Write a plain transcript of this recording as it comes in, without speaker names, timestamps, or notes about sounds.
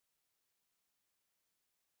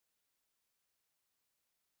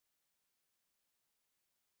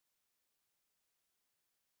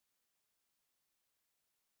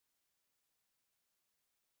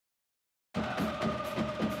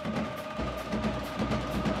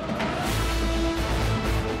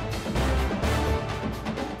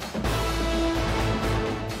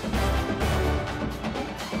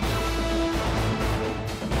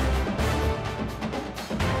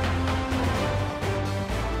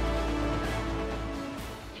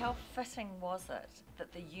How fitting was it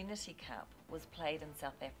that the Unity Cup was played in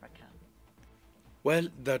South Africa? Well,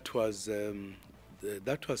 that was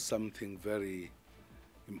something very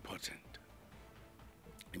important.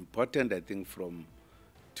 Important, I think,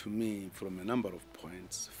 to me, from a number of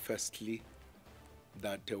points. Firstly,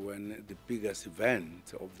 that when the biggest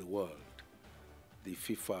event of the world, the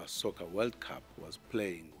FIFA Soccer World Cup, was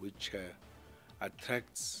playing, which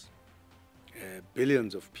attracts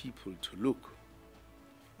billions of people to look,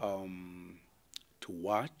 to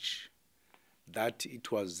watch, that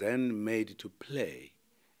it was then made to play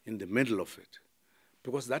in the middle of it,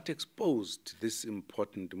 because that exposed this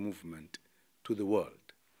important movement to the world.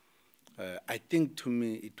 I think, to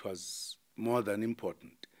me, it was more than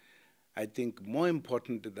important. I think more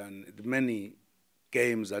important than the many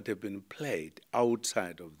games that have been played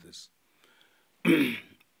outside of this.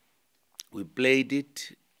 We played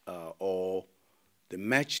it, or the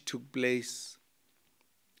match took place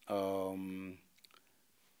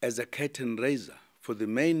as a curtain raiser for the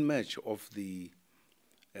main match of the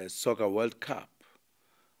Soccer World Cup,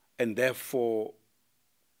 and therefore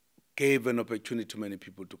gave an opportunity to many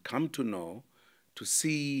people to come to know, to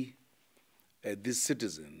see these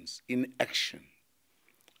citizens in action,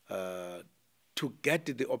 to get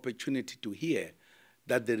the opportunity to hear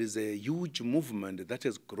that there is a huge movement that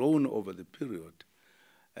has grown over the period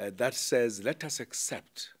that says, let us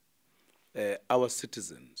accept our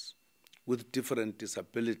citizens with different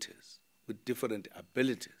disabilities, with different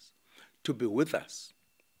abilities, to be with us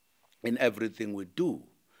in everything we do.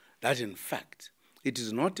 That, in fact, it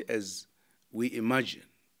is not as we imagine,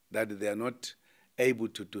 that they are not able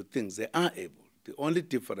to do things. They are able. The only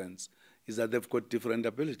difference is that they've got different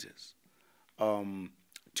abilities. To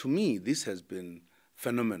me, this has been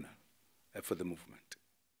phenomenal for the movement.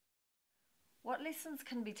 What lessons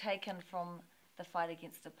can be taken from the fight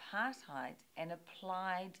against apartheid and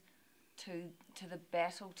applied to the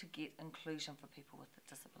battle to get inclusion for people with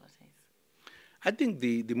disabilities? I think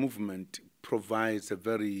the movement provides a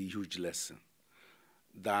very huge lesson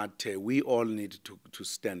that we all need to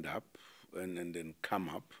stand up and then come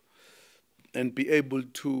up and be able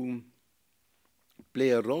to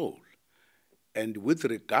play a role. And with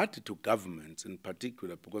regard to governments in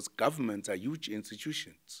particular, because governments are huge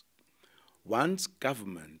institutions, once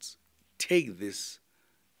governments take this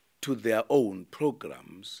to their own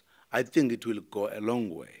programs, I think it will go a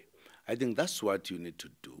long way. I think that's what you need to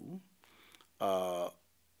do.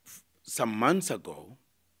 Some months ago,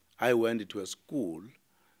 I went to a school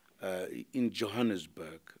in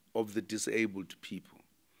Johannesburg of the disabled people.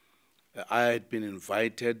 I had been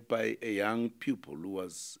invited by a young pupil who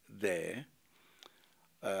was there.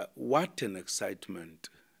 What an excitement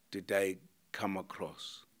did I come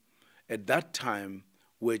across. At that time,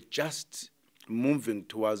 we're just moving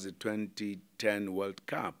towards the 2010 World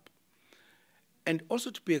Cup. And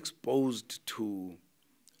also to be exposed to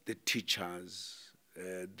the teachers,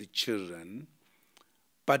 the children,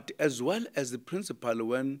 but as well as the principal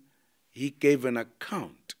when he gave an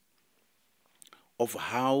account of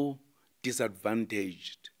how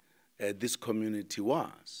disadvantaged this community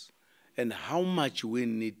was and how much we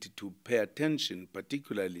need to pay attention,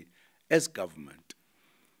 particularly as government.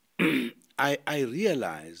 I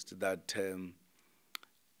realized that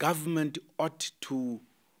government ought to,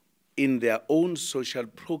 in their own social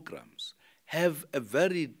programs, have a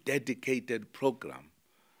very dedicated program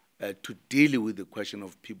to deal with the question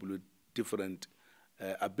of people with different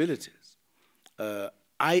abilities.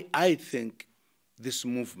 I think this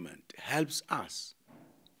movement helps us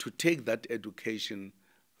to take that education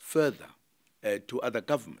further to other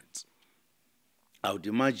governments. I would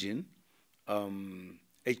imagine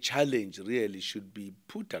a challenge really should be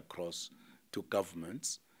put across to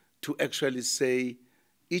governments to actually say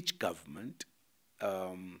each government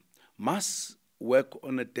must work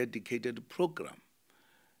on a dedicated program,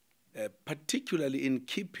 particularly in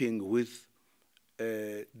keeping with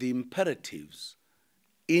the imperatives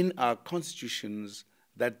in our constitutions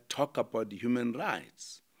that talk about human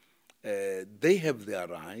rights. They have their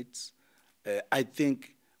rights. I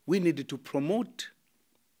think we need to promote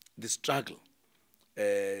the struggle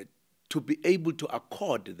to be able to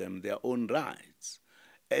accord them their own rights.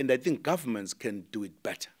 And I think governments can do it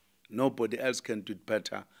better. Nobody else can do it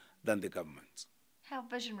better than the governments. How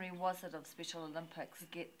visionary was it of Special Olympics to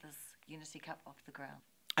get this Unity Cup off the ground?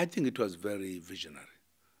 I think it was very visionary,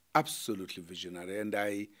 absolutely visionary. And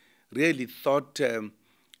I really thought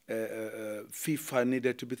FIFA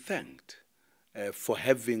needed to be thanked for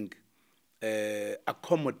having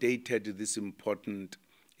accommodated this important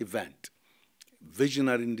event.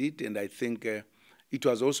 Visionary indeed, and I think it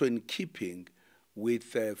was also in keeping with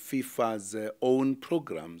FIFA's own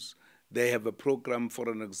programs. They have a program, for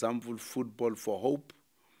an example, Football for Hope,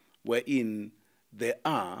 wherein they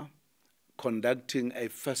are conducting a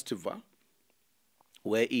festival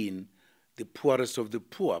wherein the poorest of the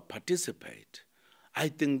poor participate. I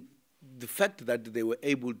think the fact that they were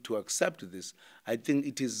able to accept this, I think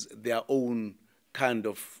it is their own kind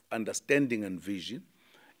of understanding and vision.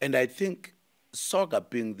 And I think soccer,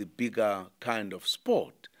 being the bigger kind of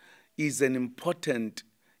sport, is an important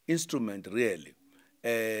instrument, really,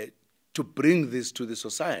 to bring this to the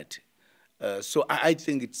society. So I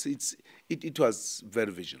think it was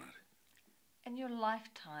very visionary. In your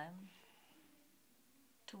lifetime,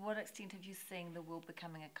 to what extent have you seen the world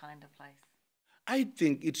becoming a kinder place? I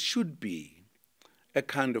think it should be a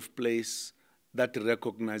kind of place that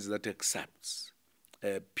recognizes, that accepts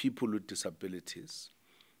people with disabilities.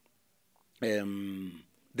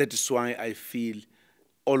 That is why I feel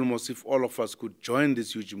almost if all of us could join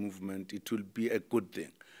this huge movement, it will be a good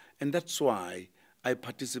thing. And that's why I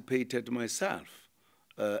participated myself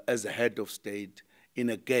as a head of state in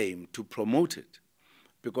a game to promote it.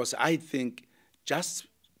 Because I think just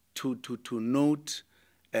to note,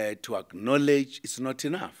 to acknowledge is not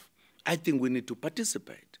enough. I think we need to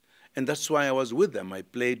participate. And that's why I was with them. I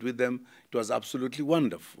played with them. It was absolutely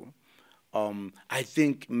wonderful. I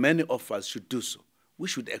think many of us should do so. We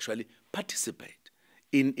should actually participate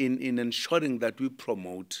in ensuring that we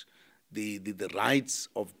promote the rights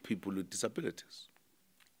of people with disabilities.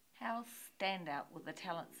 How standout were the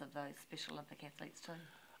talents of those Special Olympic athletes too?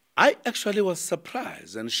 I actually was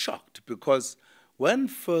surprised and shocked because when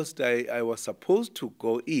first I was supposed to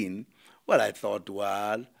go in, well, I thought,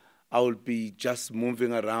 well, I would be just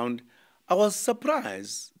moving around. I was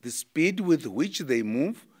surprised, the speed with which they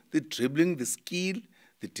move, the dribbling, the skill,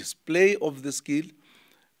 the display of the skill.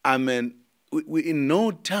 I mean, in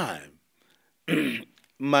no time,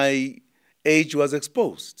 my age was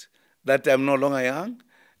exposed, that I'm no longer young,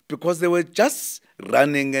 because they were just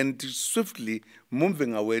running and swiftly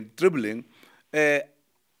moving away, dribbling.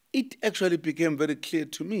 It actually became very clear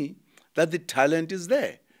to me that the talent is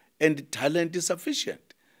there, and the talent is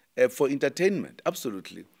sufficient for entertainment,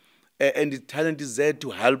 absolutely. And the talent is there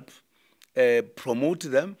to help promote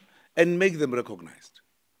them and make them recognized.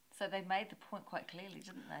 So they made the point quite clearly,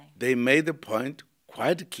 didn't they? They made the point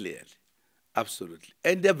quite clearly, absolutely.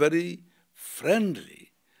 And they're very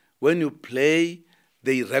friendly. When you play,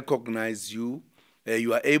 they recognize you.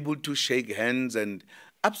 You are able to shake hands, and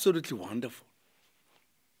absolutely wonderful.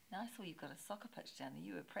 Now, I saw you got a soccer pitch down there.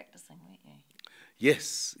 You were practicing, weren't you?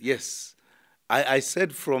 Yes, yes. I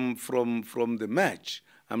said from the match,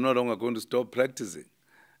 I'm no longer going to stop practicing.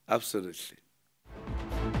 Absolutely.